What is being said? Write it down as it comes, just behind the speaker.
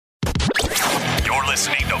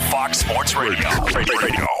listening to Fox Sports Radio.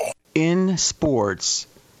 In sports,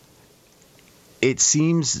 it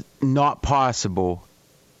seems not possible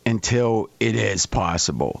until it is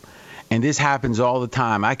possible. And this happens all the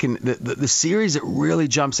time. The series that really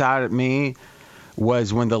jumps out at me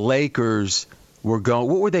was when the Lakers were going.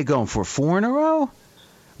 What were they going for? 4 in a row?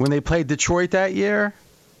 When they played Detroit that year?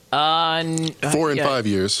 4 in 5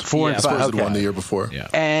 years. 4 and 5. Spurs Okay. had won the year before. Yeah.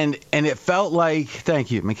 And it felt like,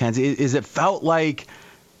 thank you, Mackenzie. It felt like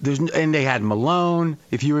and they had Malone.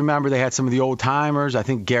 If you remember, they had some of the old timers. I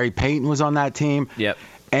think Gary Payton was on that team. Yep.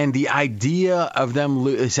 And the idea of them,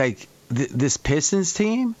 it's like this Pistons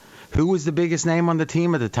team. Who was the biggest name on the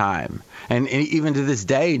team at the time? And even to this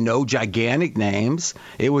day, no gigantic names.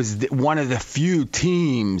 It was one of the few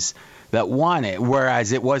teams that won it,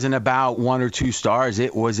 whereas it wasn't about 1 or 2 stars.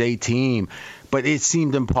 It was a team. But it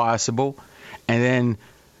seemed impossible. And then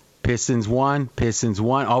Pistons won.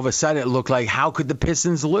 All of a sudden, it looked like, how could the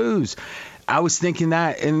Pistons lose? I was thinking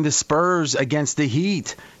that in the Spurs against the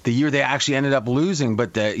Heat, the year they actually ended up losing,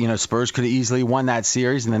 but the Spurs could have easily won that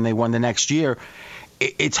series, and then they won the next year.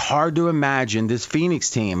 It's hard to imagine this Phoenix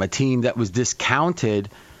team, a team that was discounted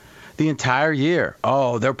the entire year.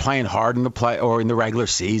 Oh, they're playing hard in the regular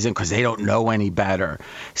season because they don't know any better.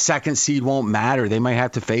 Second seed won't matter. They might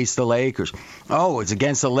have to face the Lakers. Oh, it's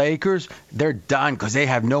against the Lakers. They're done because they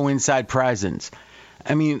have no inside presence.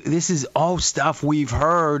 I mean, this is all stuff we've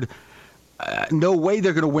heard. No way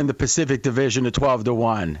they're going to win the Pacific Division at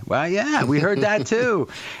 12-1. Well, yeah, we heard that too.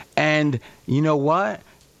 And you know what?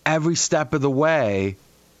 Every step of the way,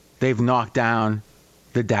 they've knocked down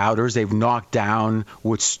the doubters. They've knocked down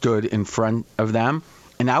what stood in front of them.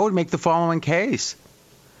 And I would make the following case.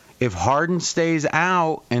 If Harden stays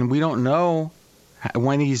out and we don't know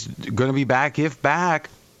when he's going to be back, if back,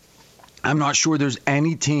 I'm not sure there's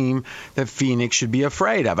any team that Phoenix should be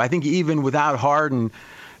afraid of. I think even without Harden,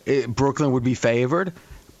 Brooklyn would be favored.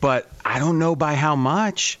 But I don't know by how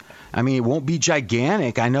much. I mean, it won't be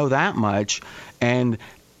gigantic. I know that much. And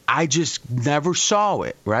I just never saw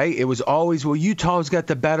it, right? It was always, well, Utah's got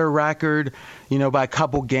the better record, by a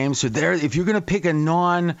couple games. So if you're going to pick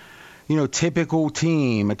a typical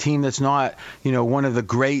team, a team that's not, one of the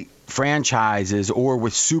great franchises or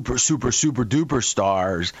with super, super, super duper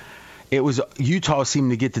stars, it was Utah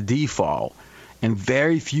seemed to get the default. And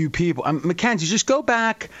very few people, Mackenzie, just go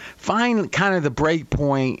back, find kind of the break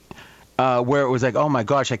point where it was like, oh my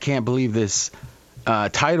gosh, I can't believe this.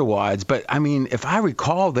 Title odds, but I mean, if I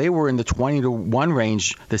recall, they were in the 20-1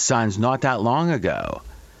 range, the Suns, not that long ago.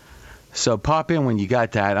 So pop in when you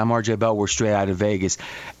got that. I'm RJ Bell. We're straight out of Vegas.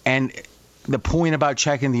 And the point about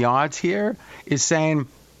checking the odds here is saying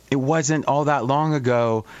it wasn't all that long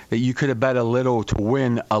ago that you could have bet a little to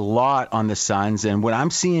win a lot on the Suns. And what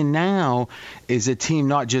I'm seeing now is a team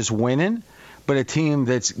not just winning, but a team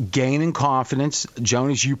that's gaining confidence.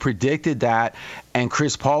 Jonas, you predicted that. And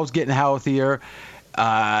Chris Paul's getting healthier.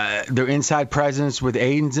 Their inside presence with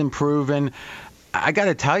Aiden's improving. I got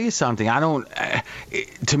to tell you something.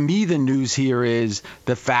 To me, the news here is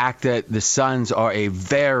the fact that the Suns are a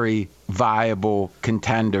very viable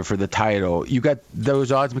contender for the title. You got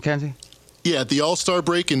those odds, Mackenzie? Yeah, the All-Star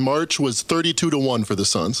break in March was 32-1 for the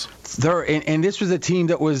Suns. And this was a team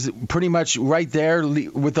that was pretty much right there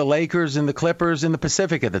with the Lakers and the Clippers in the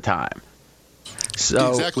Pacific at the time. So,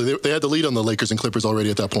 exactly. They had the lead on the Lakers and Clippers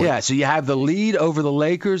already at that point. Yeah, so you have the lead over the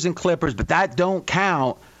Lakers and Clippers, but that don't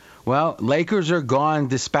count. Well, Lakers are gone,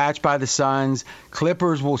 dispatched by the Suns.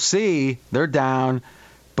 Clippers, we'll see. They're down.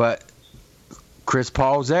 But Chris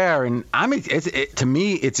Paul's there, and to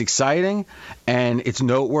me, it's exciting and it's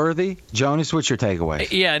noteworthy. Jonas, what's your takeaway?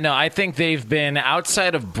 Yeah, no, I think they've been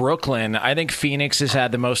outside of Brooklyn. I think Phoenix has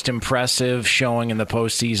had the most impressive showing in the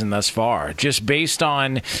postseason thus far. Just based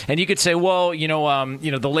on, and you could say, well,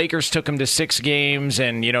 the Lakers took them to 6 games,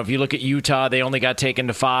 and if you look at Utah, they only got taken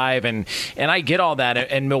to 5, and I get all that.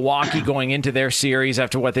 And Milwaukee going into their series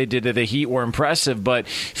after what they did to the Heat were impressive, but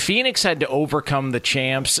Phoenix had to overcome the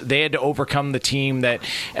champs. They had to overcome the team that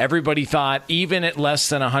everybody thought, even at less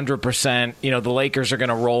than 100%, the Lakers are going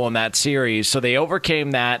to roll in that series. So they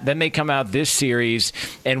overcame that. Then they come out this series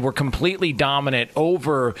and were completely dominant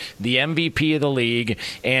over the MVP of the league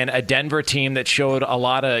and a Denver team that showed a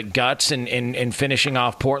lot of guts in finishing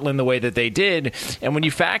off Portland the way that they did. And when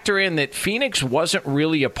you factor in that Phoenix wasn't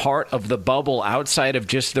really a part of the bubble outside of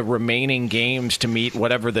just the remaining games to meet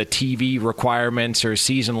whatever the TV requirements or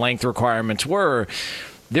season length requirements were,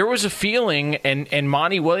 there was a feeling, and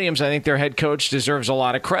Monty Williams, I think their head coach, deserves a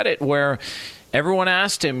lot of credit, where Everyone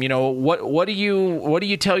asked him, what do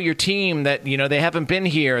you tell your team that, they haven't been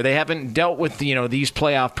here, they haven't dealt with, these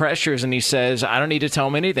playoff pressures, and he says, I don't need to tell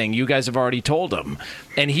them anything. You guys have already told them.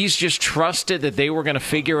 And he's just trusted that they were going to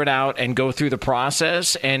figure it out and go through the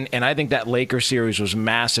process, and I think that Lakers series was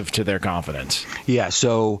massive to their confidence. Yeah,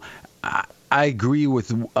 so I agree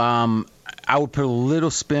with I would put a little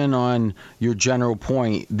spin on your general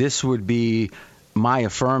point. This would be my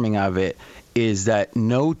affirming of it, is that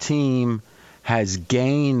no team has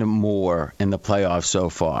gained more in the playoffs so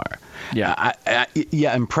far. Yeah.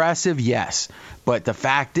 Yeah, impressive, yes. But the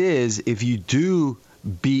fact is, if you do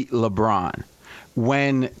beat LeBron,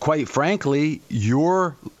 when, quite frankly,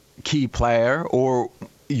 your key player or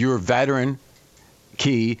your veteran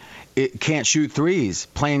key it can't shoot threes,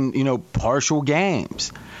 playing, partial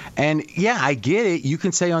games. And, yeah, I get it. You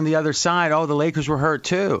can say on the other side, oh, the Lakers were hurt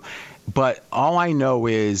too. But all I know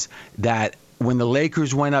is that when the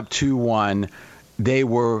Lakers went up 2-1, they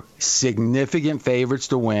were significant favorites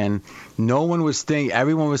to win. No one was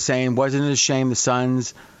everyone was saying, wasn't it a shame the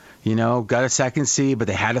Suns, got a second seed, but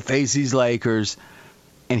they had to face these Lakers.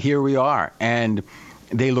 And here we are. And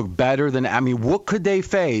they look better than, what could they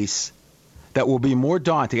face that will be more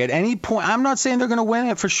daunting at any point? I'm not saying they're going to win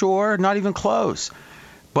it for sure, not even close.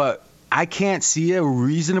 But I can't see a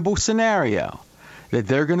reasonable scenario that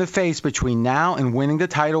they're going to face between now and winning the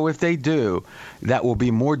title, if they do, that will be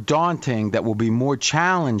more daunting, that will be more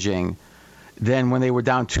challenging than when they were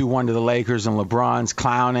down 2-1 to the Lakers and LeBron's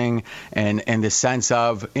clowning and the sense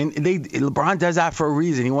of – LeBron does that for a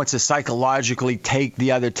reason. He wants to psychologically take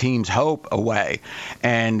the other team's hope away.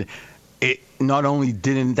 And it not only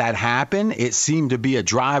didn't that happen, it seemed to be a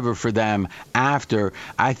driver for them after.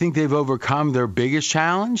 I think they've overcome their biggest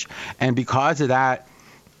challenge, and because of that,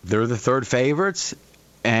 they're the third favorites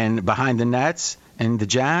and behind the Nets and the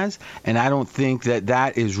Jazz, and I don't think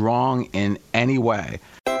that is wrong in any way.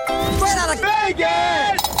 Straight out of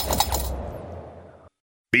Vegas!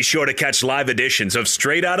 Be sure to catch live editions of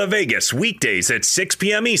Straight Outta Vegas weekdays at 6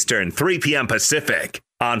 p.m. Eastern, 3 p.m. Pacific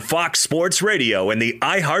on Fox Sports Radio and the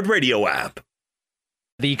iHeartRadio app.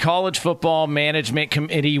 The College Football Management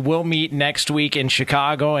Committee will meet next week in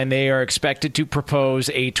Chicago, and they are expected to propose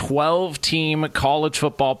a 12-team college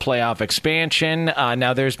football playoff expansion.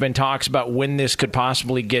 Now, there's been talks about when this could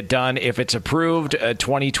possibly get done if it's approved.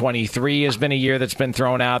 2023 has been a year that's been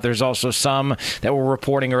thrown out. There's also some that were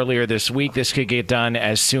reporting earlier this week this could get done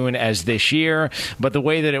as soon as this year. But the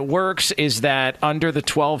way that it works is that under the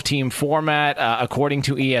 12-team format, according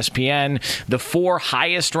to ESPN, the 4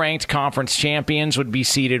 highest-ranked conference champions would be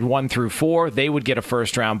seeded 1 through 4. They would get a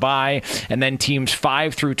first-round bye, and then teams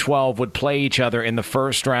 5 through 12 would play each other in the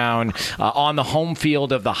first round on the home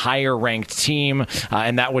field of the higher-ranked team,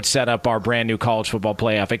 and that would set up our brand-new college football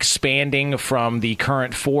playoff, expanding from the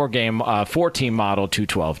current 4-team model to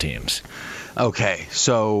 12 teams. Okay,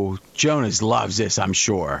 so Jonas loves this, I'm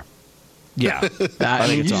sure. Yeah, I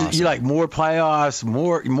mean, you like more playoffs,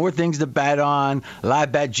 more things to bet on. I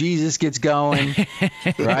bet Jesus gets going,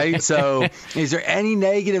 right? So, is there any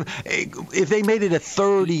negative? If they made it a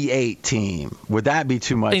 38 team, would that be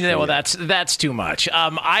too much? Well, that's too much.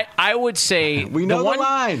 I would say we know the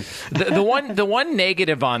line. the one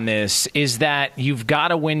negative on this is that you've got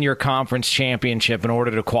to win your conference championship in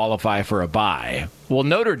order to qualify for a bye. Well,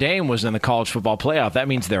 Notre Dame was in the college football playoff. That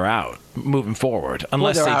means they're out moving forward,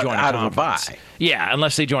 unless they join a conference. Yeah,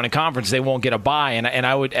 unless they join a conference, they won't get a bye. And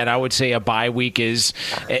I would say a bye week is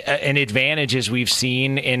an advantage, as we've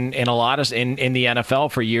seen in a lot of in the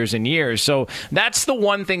NFL for years and years. So that's the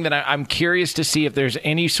one thing that I'm curious to see if there's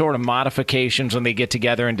any sort of modifications when they get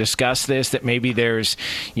together and discuss this. That maybe there's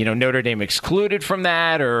Notre Dame excluded from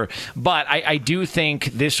that, but I do think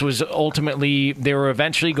this was ultimately they were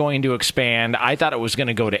eventually going to expand. I thought it was going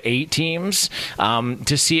to go to 8 teams.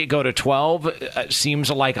 To see it go to 12 seems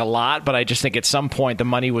like a lot, but I just think at some point the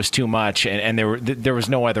money was too much, and there was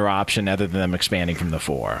no other option other than them expanding from the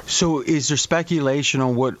 4. So is there speculation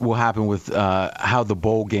on what will happen with how the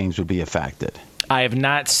bowl games would be affected? I have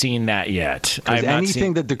not seen that yet.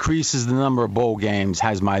 Anything that decreases the number of bowl games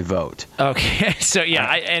has my vote. Okay, so yeah,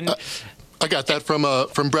 I got that from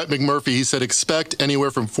Brett McMurphy. He said expect anywhere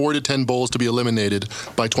from 4 to 10 bowls to be eliminated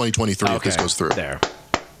by 2023 if this goes through. There.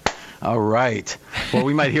 All right. Well,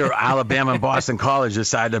 we might hear Alabama and Boston College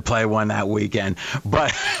decide to play one that weekend.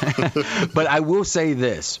 But I will say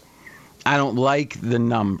this. I don't like the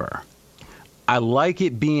number. I like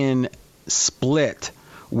it being split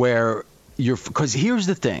where because here's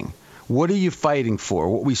the thing. What are you fighting for?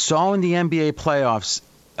 What we saw in the NBA playoffs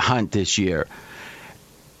hunt this year,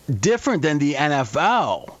 different than the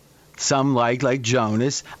NFL some like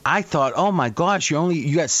Jonas. I thought, oh my gosh,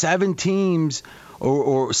 you got 7 teams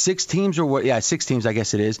or 6 teams or what? Yeah, 6 teams, I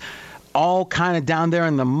guess it is, all kind of down there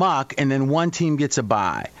in the muck, and then one team gets a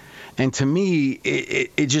bye. And to me,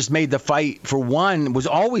 it just made the fight for one was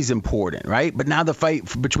always important, right? But now the fight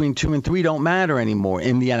between 2 and 3 don't matter anymore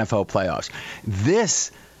in the NFL playoffs.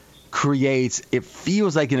 This creates, it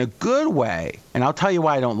feels like in a good way, and I'll tell you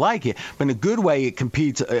why I don't like it, but in a good way it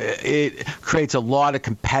creates a lot of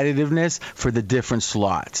competitiveness for the different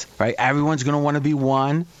slots, right? Everyone's going to want to be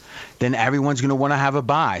 1, then everyone's going to want to have a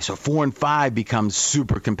bye. So 4 and 5 becomes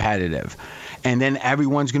super competitive. And then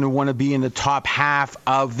everyone's going to want to be in the top half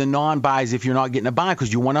of the non-buys if you're not getting a bye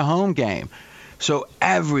because you want a home game. So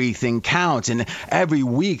everything counts. And every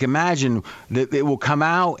week, imagine that it will come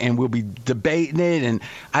out and we'll be debating it. And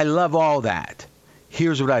I love all that.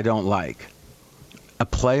 Here's what I don't like. A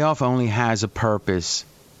playoff only has a purpose,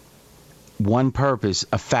 one purpose,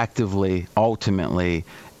 effectively, ultimately,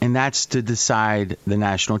 and that's to decide the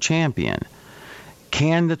national champion.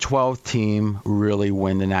 Can the 12th team really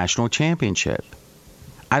win the national championship?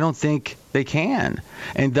 I don't think they can.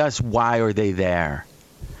 And thus, why are they there?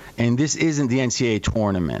 And this isn't the NCAA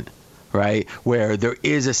tournament, right, where there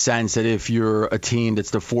is a sense that if you're a team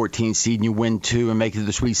that's the 14th seed and you win 2 and make it to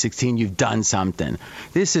the Sweet 16, you've done something.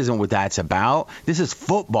 This isn't what that's about. This is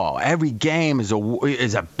football. Every game is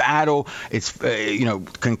a battle. It's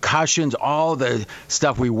concussions, all the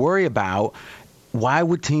stuff we worry about. Why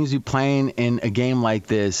would teams be playing in a game like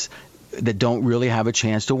this that don't really have a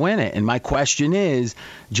chance to win it? And my question is,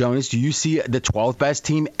 Jonas, do you see the 12th best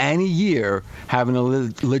team any year having a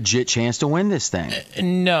legit chance to win this thing?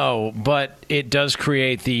 No, but it does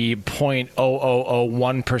create the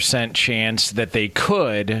 0.0001% chance that they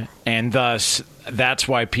could, and thus that's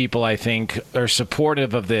why people, I think, are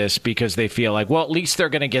supportive of this because they feel like, well, at least they're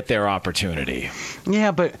going to get their opportunity.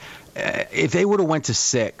 Yeah, but if they would have went to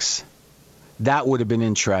 6, that would have been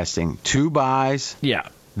interesting. 2 buys. Yeah.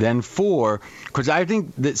 Then 4, because I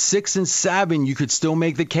think that 6 and 7, you could still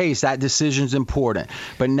make the case that decision's important.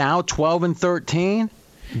 But now 12 and 13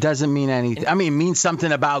 doesn't mean anything. I mean, it means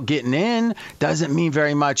something about getting in. Doesn't mean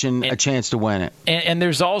very much in a chance to win it. And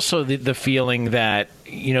there's also the feeling that,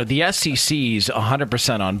 the SEC's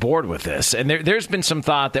 100% on board with this. And there's been some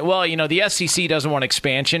thought that, well, the SEC doesn't want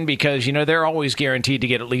expansion because, they're always guaranteed to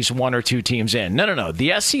get at least 1 or 2 teams in. No.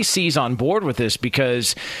 The SEC's on board with this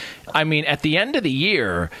because, at the end of the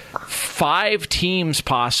year, 5 teams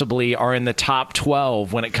possibly are in the top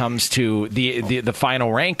 12 when it comes to the final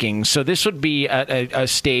rankings. So this would be a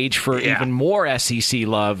stage for even more SEC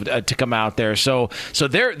love to come out there. So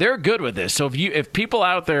they're good with this. So if people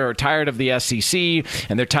out there are tired of the SEC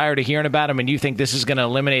and they're tired of hearing about them and you think this is going to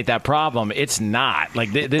eliminate that problem, it's not.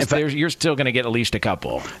 Like you're still going to get at least a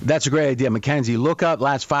couple. That's a great idea. Mackenzie, look up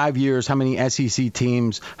last 5 years how many SEC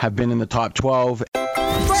teams have been in the top 12.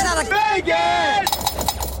 Straight out of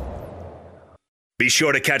Vegas! Be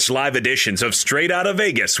sure to catch live editions of Straight Outta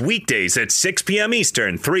Vegas weekdays at 6 p.m.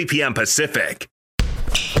 Eastern, 3 p.m. Pacific.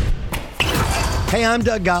 Hey, I'm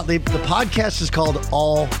Doug Gottlieb. The podcast is called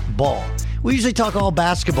All Ball. We usually talk all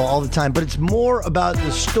basketball all the time, but it's more about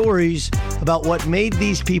the stories about what made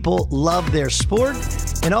these people love their sport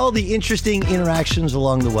and all the interesting interactions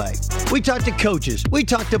along the way. We talk to coaches. We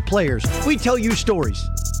talk to players. We tell you stories.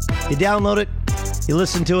 You download it. You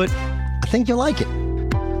listen to it. I think you'll like it.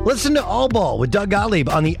 Listen to All Ball with Doug Gottlieb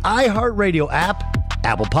on the iHeartRadio app,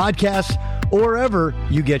 Apple Podcasts, or wherever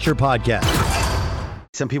you get your podcasts.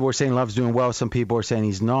 Some people are saying Love's doing well. Some people are saying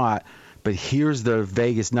he's not. But here's the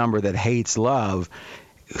Vegas number that hates Love.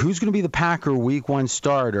 Who's going to be the Packer week 1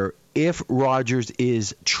 starter if Rodgers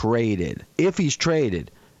is traded? If he's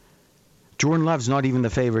traded. Jordan Love's not even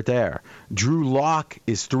the favorite there. Drew Lock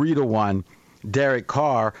is 3-1. Derek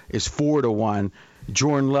Carr is 4-1.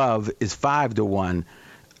 Jordan Love is 5-1.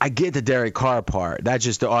 I get the Derek Carr part. That's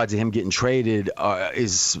just the odds of him getting traded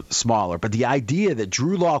is smaller. But the idea that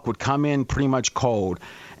Drew Lock would come in pretty much cold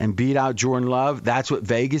and beat out Jordan Love, that's what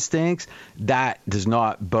Vegas thinks. That does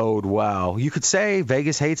not bode well. You could say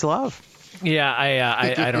Vegas hates Love. Yeah,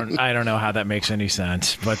 I don't know how that makes any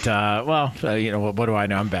sense, but what do I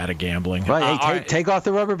know? I'm bad at gambling. Right, hey, take off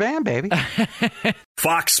the rubber band, baby.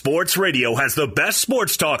 Fox Sports Radio has the best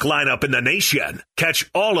sports talk lineup in the nation. Catch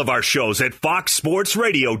all of our shows at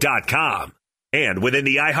foxsportsradio.com. And within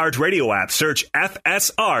the iHeartRadio app, search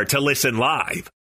FSR to listen live.